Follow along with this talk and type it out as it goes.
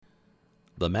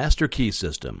The Master Key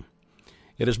System.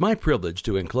 It is my privilege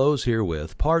to enclose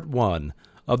herewith Part 1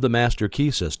 of the Master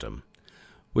Key System.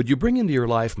 Would you bring into your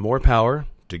life more power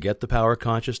to get the power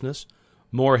consciousness,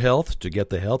 more health to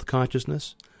get the health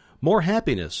consciousness, more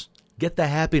happiness, get the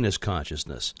happiness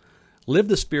consciousness? Live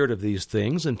the spirit of these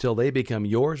things until they become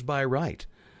yours by right.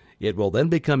 It will then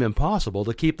become impossible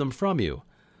to keep them from you.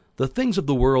 The things of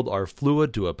the world are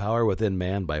fluid to a power within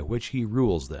man by which he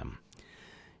rules them.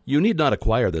 You need not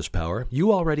acquire this power.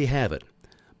 You already have it.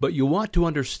 But you want to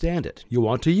understand it. You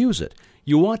want to use it.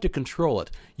 You want to control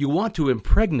it. You want to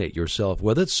impregnate yourself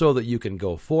with it so that you can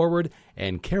go forward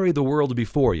and carry the world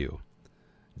before you.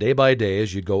 Day by day,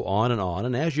 as you go on,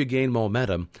 and as you gain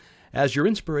momentum, as your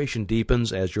inspiration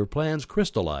deepens, as your plans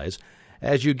crystallize,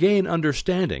 as you gain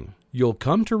understanding, you'll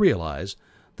come to realize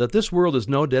that this world is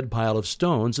no dead pile of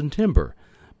stones and timber,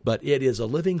 but it is a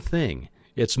living thing.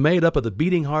 It's made up of the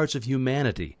beating hearts of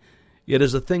humanity. It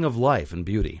is a thing of life and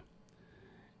beauty.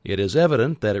 It is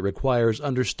evident that it requires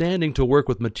understanding to work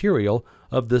with material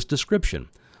of this description,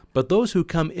 but those who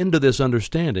come into this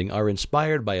understanding are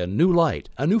inspired by a new light,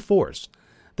 a new force.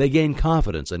 They gain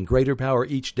confidence and greater power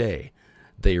each day.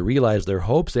 They realize their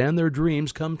hopes and their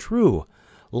dreams come true.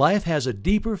 Life has a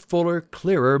deeper, fuller,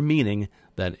 clearer meaning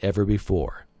than ever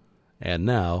before. And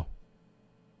now,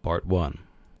 Part 1.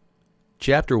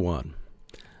 Chapter 1.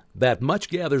 That much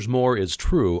gathers more is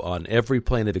true on every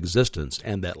plane of existence,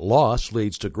 and that loss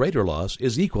leads to greater loss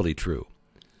is equally true.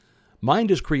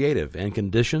 Mind is creative, and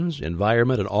conditions,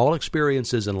 environment, and all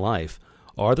experiences in life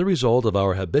are the result of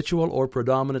our habitual or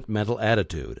predominant mental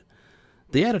attitude.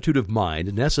 The attitude of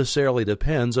mind necessarily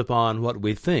depends upon what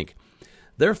we think.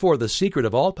 Therefore, the secret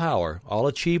of all power, all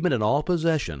achievement, and all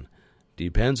possession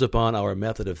depends upon our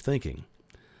method of thinking.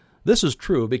 This is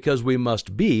true because we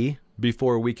must be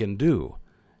before we can do.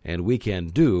 And we can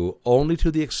do only to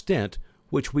the extent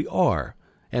which we are,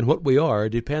 and what we are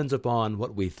depends upon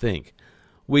what we think.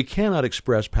 We cannot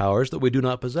express powers that we do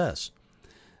not possess.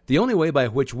 The only way by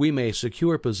which we may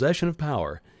secure possession of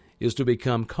power is to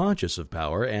become conscious of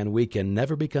power, and we can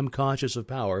never become conscious of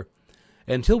power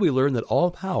until we learn that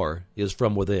all power is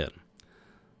from within.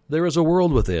 There is a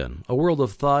world within, a world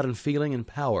of thought and feeling and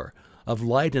power, of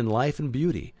light and life and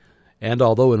beauty, and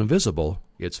although invisible,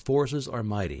 its forces are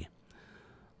mighty.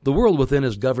 The world within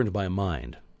is governed by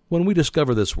mind. When we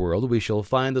discover this world, we shall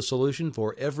find the solution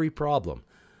for every problem,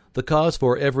 the cause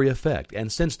for every effect,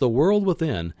 and since the world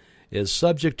within is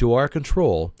subject to our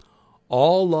control,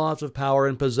 all laws of power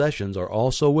and possessions are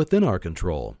also within our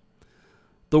control.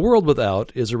 The world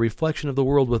without is a reflection of the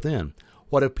world within.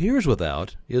 What appears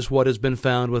without is what has been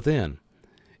found within.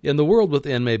 In the world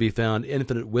within may be found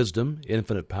infinite wisdom,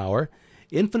 infinite power,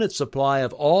 infinite supply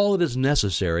of all that is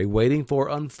necessary waiting for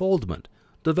unfoldment,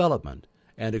 development,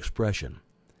 and expression.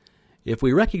 If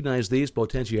we recognize these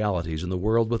potentialities in the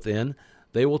world within,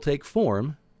 they will take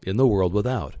form in the world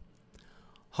without.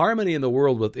 Harmony in the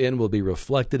world within will be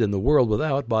reflected in the world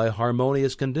without by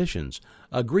harmonious conditions,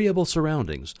 agreeable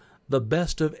surroundings, the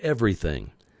best of everything.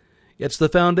 It's the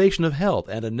foundation of health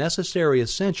and a necessary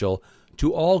essential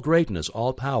to all greatness,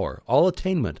 all power, all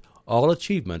attainment, all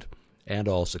achievement, and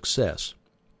all success.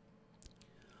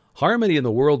 Harmony in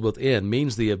the world within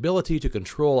means the ability to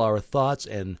control our thoughts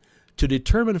and to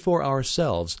determine for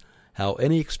ourselves how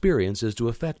any experience is to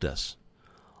affect us.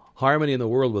 Harmony in the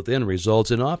world within results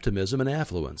in optimism and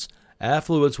affluence.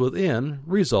 Affluence within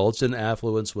results in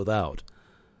affluence without.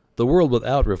 The world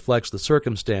without reflects the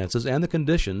circumstances and the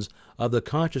conditions of the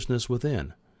consciousness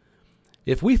within.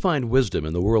 If we find wisdom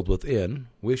in the world within,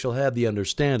 we shall have the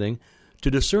understanding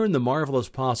to discern the marvelous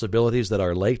possibilities that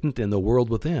are latent in the world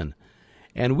within,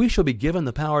 and we shall be given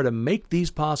the power to make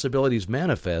these possibilities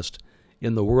manifest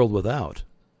in the world without.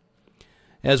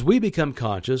 As we become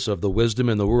conscious of the wisdom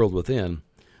in the world within,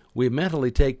 we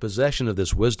mentally take possession of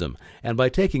this wisdom, and by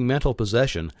taking mental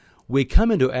possession, we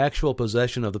come into actual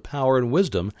possession of the power and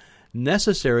wisdom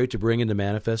necessary to bring into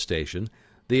manifestation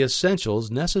the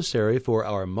essentials necessary for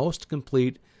our most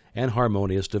complete and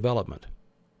harmonious development.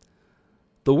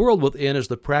 The world within is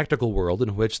the practical world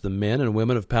in which the men and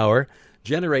women of power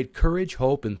generate courage,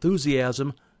 hope,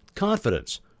 enthusiasm,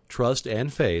 confidence, trust,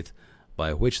 and faith,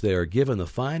 by which they are given the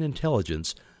fine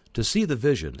intelligence to see the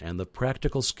vision and the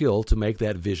practical skill to make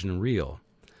that vision real.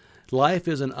 Life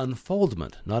is an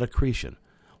unfoldment, not accretion.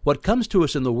 What comes to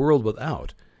us in the world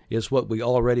without is what we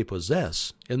already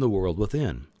possess in the world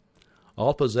within.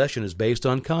 All possession is based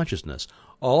on consciousness.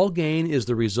 All gain is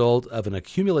the result of an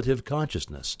accumulative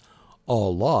consciousness.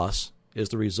 All loss is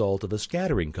the result of a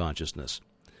scattering consciousness.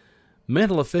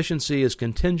 Mental efficiency is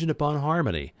contingent upon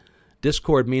harmony.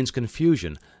 Discord means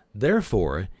confusion.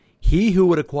 Therefore, he who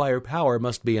would acquire power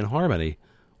must be in harmony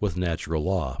with natural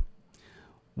law.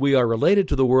 We are related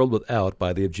to the world without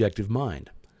by the objective mind.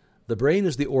 The brain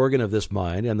is the organ of this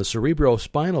mind, and the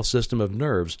cerebrospinal system of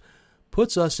nerves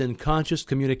puts us in conscious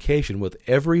communication with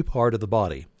every part of the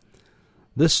body.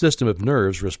 This system of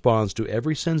nerves responds to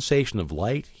every sensation of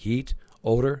light, heat,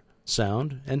 odor,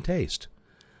 sound, and taste.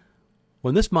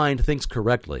 When this mind thinks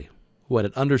correctly, when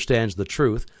it understands the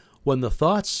truth, when the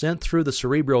thoughts sent through the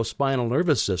cerebrospinal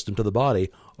nervous system to the body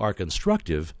are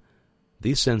constructive,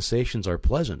 these sensations are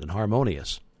pleasant and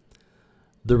harmonious.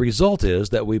 The result is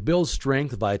that we build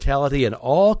strength, vitality, and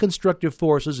all constructive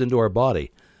forces into our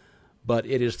body. But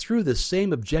it is through this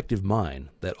same objective mind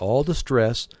that all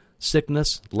distress,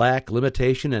 sickness, lack,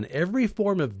 limitation, and every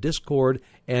form of discord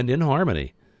and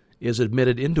inharmony is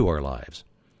admitted into our lives.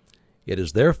 It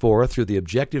is therefore through the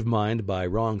objective mind by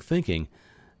wrong thinking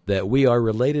that we are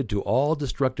related to all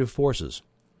destructive forces.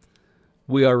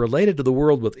 We are related to the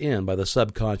world within by the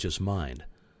subconscious mind.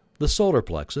 The solar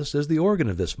plexus is the organ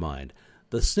of this mind.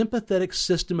 The sympathetic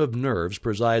system of nerves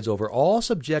presides over all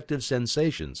subjective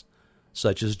sensations,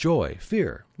 such as joy,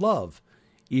 fear, love,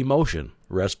 emotion,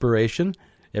 respiration,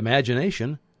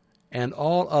 imagination, and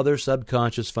all other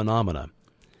subconscious phenomena.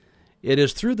 It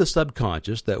is through the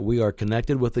subconscious that we are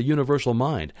connected with the universal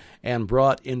mind and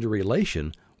brought into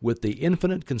relation with the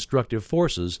infinite constructive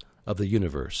forces of the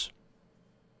universe.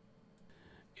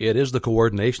 It is the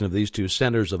coordination of these two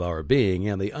centers of our being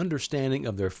and the understanding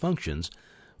of their functions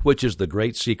which is the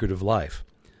great secret of life.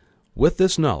 With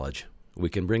this knowledge, we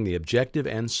can bring the objective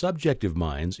and subjective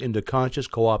minds into conscious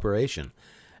cooperation,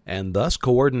 and thus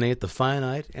coordinate the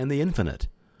finite and the infinite.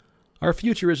 Our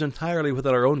future is entirely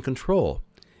within our own control.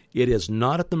 It is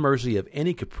not at the mercy of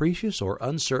any capricious or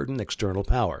uncertain external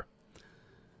power.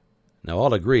 Now,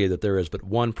 all agree that there is but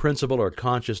one principle or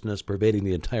consciousness pervading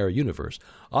the entire universe,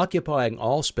 occupying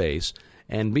all space,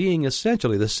 and being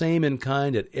essentially the same in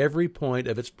kind at every point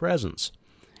of its presence.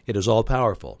 It is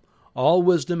all-powerful, all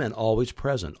wisdom and always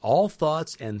present. All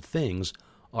thoughts and things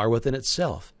are within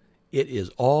itself. It is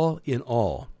all in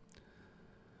all.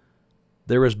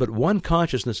 There is but one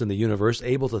consciousness in the universe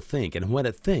able to think, and when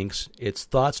it thinks, its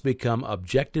thoughts become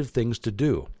objective things to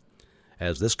do.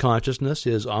 As this consciousness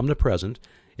is omnipresent,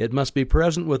 it must be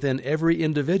present within every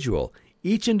individual.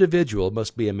 Each individual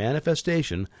must be a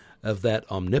manifestation of that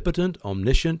omnipotent,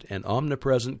 omniscient, and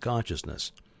omnipresent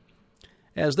consciousness.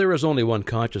 As there is only one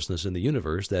consciousness in the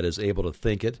universe that is able to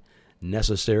think it,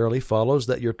 necessarily follows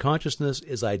that your consciousness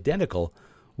is identical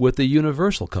with the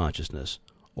universal consciousness,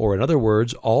 or in other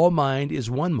words, all mind is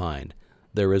one mind.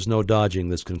 There is no dodging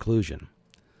this conclusion.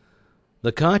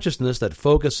 The consciousness that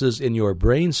focuses in your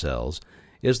brain cells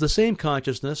is the same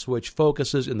consciousness which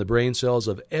focuses in the brain cells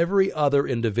of every other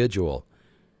individual.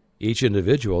 Each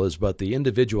individual is but the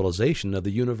individualization of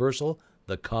the universal,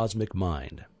 the cosmic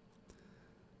mind.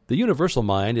 The universal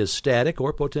mind is static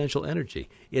or potential energy.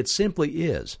 It simply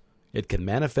is. It can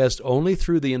manifest only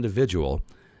through the individual,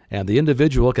 and the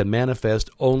individual can manifest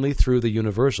only through the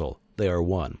universal. They are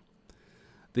one.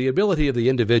 The ability of the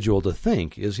individual to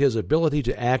think is his ability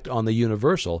to act on the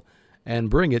universal and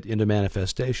bring it into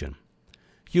manifestation.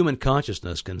 Human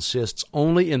consciousness consists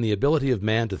only in the ability of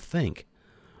man to think.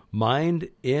 Mind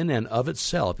in and of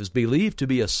itself is believed to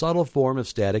be a subtle form of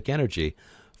static energy,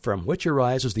 from which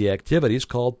arises the activities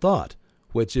called thought,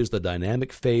 which is the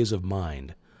dynamic phase of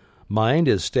mind. Mind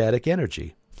is static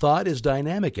energy. Thought is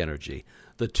dynamic energy,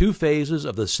 the two phases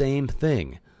of the same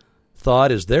thing.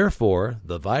 Thought is therefore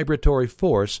the vibratory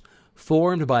force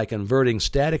formed by converting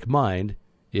static mind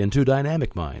into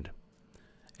dynamic mind.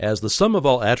 As the sum of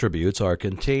all attributes are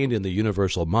contained in the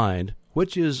universal mind,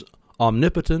 which is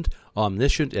omnipotent,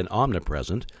 omniscient, and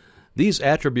omnipresent, these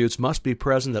attributes must be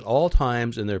present at all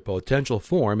times in their potential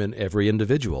form in every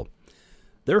individual.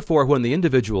 Therefore, when the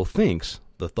individual thinks,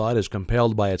 the thought is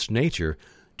compelled by its nature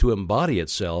to embody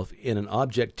itself in an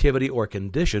objectivity or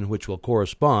condition which will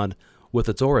correspond with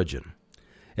its origin.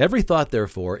 Every thought,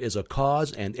 therefore, is a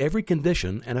cause and every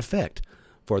condition an effect.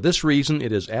 For this reason,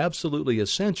 it is absolutely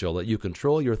essential that you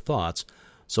control your thoughts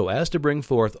so as to bring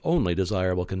forth only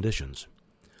desirable conditions.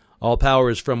 All power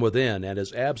is from within and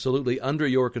is absolutely under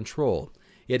your control.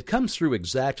 It comes through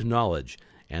exact knowledge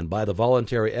and by the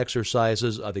voluntary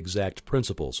exercises of exact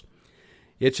principles.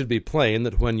 It should be plain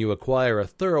that when you acquire a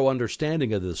thorough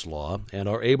understanding of this law and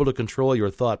are able to control your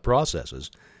thought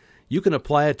processes, you can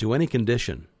apply it to any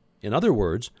condition. In other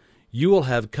words, you will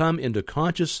have come into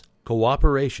conscious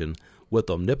cooperation with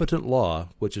omnipotent law,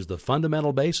 which is the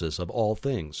fundamental basis of all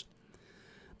things.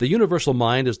 The universal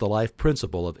mind is the life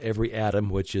principle of every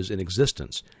atom which is in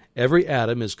existence. Every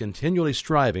atom is continually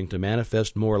striving to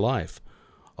manifest more life.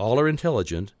 All are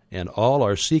intelligent, and all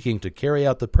are seeking to carry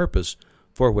out the purpose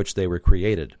for which they were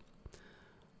created.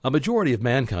 A majority of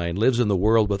mankind lives in the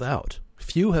world without.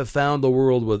 Few have found the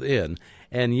world within,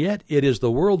 and yet it is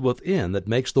the world within that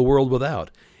makes the world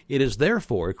without. It is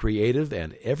therefore creative,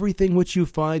 and everything which you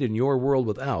find in your world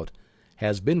without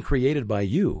has been created by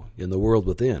you in the world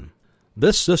within.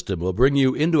 This system will bring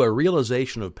you into a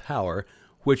realization of power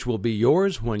which will be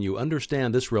yours when you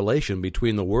understand this relation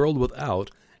between the world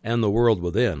without and the world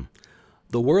within.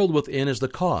 The world within is the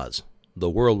cause, the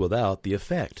world without the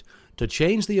effect. To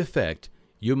change the effect,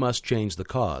 you must change the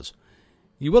cause.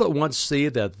 You will at once see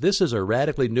that this is a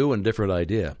radically new and different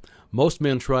idea. Most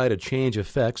men try to change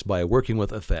effects by working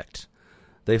with effect.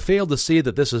 They fail to see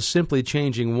that this is simply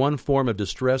changing one form of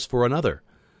distress for another.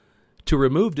 To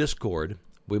remove discord,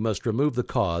 we must remove the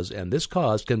cause, and this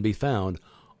cause can be found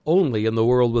only in the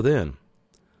world within.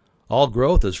 All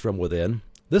growth is from within.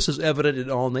 This is evident in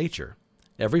all nature.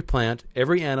 Every plant,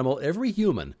 every animal, every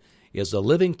human is a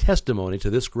living testimony to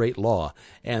this great law,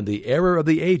 and the error of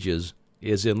the ages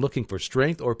is in looking for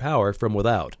strength or power from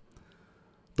without.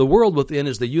 The world within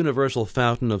is the universal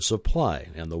fountain of supply,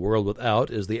 and the world without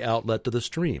is the outlet to the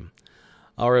stream.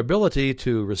 Our ability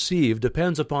to receive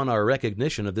depends upon our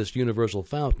recognition of this universal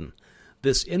fountain,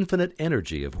 this infinite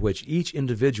energy of which each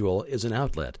individual is an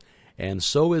outlet, and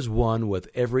so is one with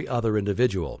every other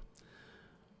individual.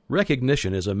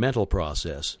 Recognition is a mental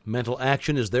process. Mental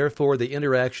action is therefore the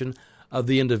interaction of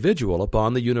the individual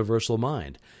upon the universal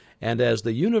mind. And as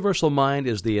the universal mind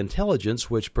is the intelligence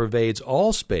which pervades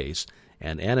all space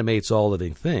and animates all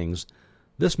living things,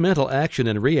 this mental action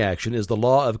and reaction is the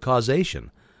law of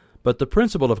causation. But the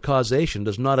principle of causation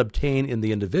does not obtain in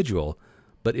the individual,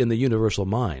 but in the universal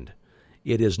mind.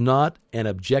 It is not an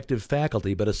objective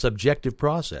faculty, but a subjective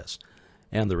process,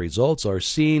 and the results are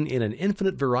seen in an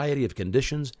infinite variety of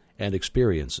conditions and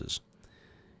experiences.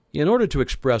 In order to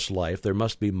express life, there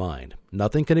must be mind.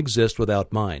 Nothing can exist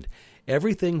without mind.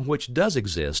 Everything which does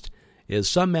exist is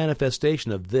some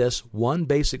manifestation of this one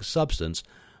basic substance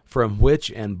from which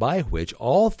and by which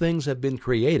all things have been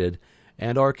created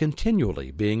and are continually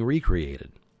being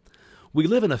recreated. We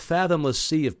live in a fathomless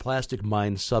sea of plastic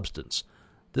mind substance.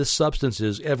 This substance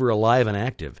is ever alive and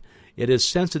active. It is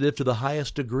sensitive to the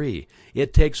highest degree.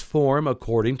 It takes form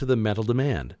according to the mental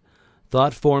demand.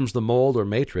 Thought forms the mold or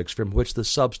matrix from which the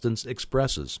substance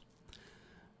expresses.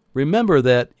 Remember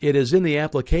that it is in the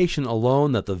application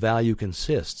alone that the value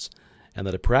consists, and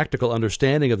that a practical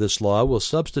understanding of this law will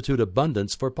substitute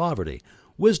abundance for poverty,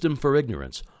 wisdom for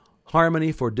ignorance,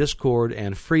 harmony for discord,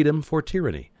 and freedom for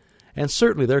tyranny. And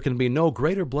certainly there can be no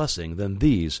greater blessing than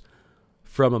these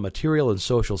from a material and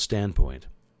social standpoint.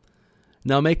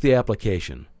 Now make the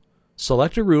application.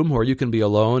 Select a room where you can be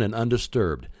alone and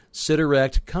undisturbed. Sit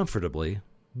erect comfortably,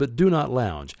 but do not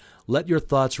lounge. Let your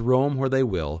thoughts roam where they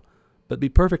will, but be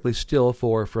perfectly still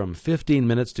for from 15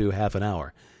 minutes to half an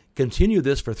hour. Continue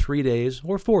this for 3 days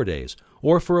or 4 days,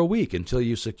 or for a week until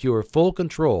you secure full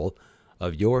control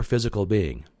of your physical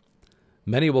being.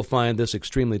 Many will find this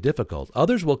extremely difficult.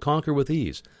 Others will conquer with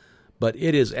ease. But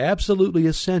it is absolutely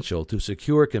essential to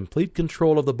secure complete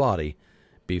control of the body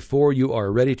before you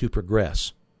are ready to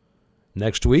progress.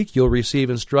 Next week, you'll receive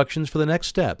instructions for the next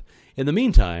step. In the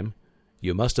meantime,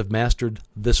 you must have mastered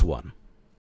this one.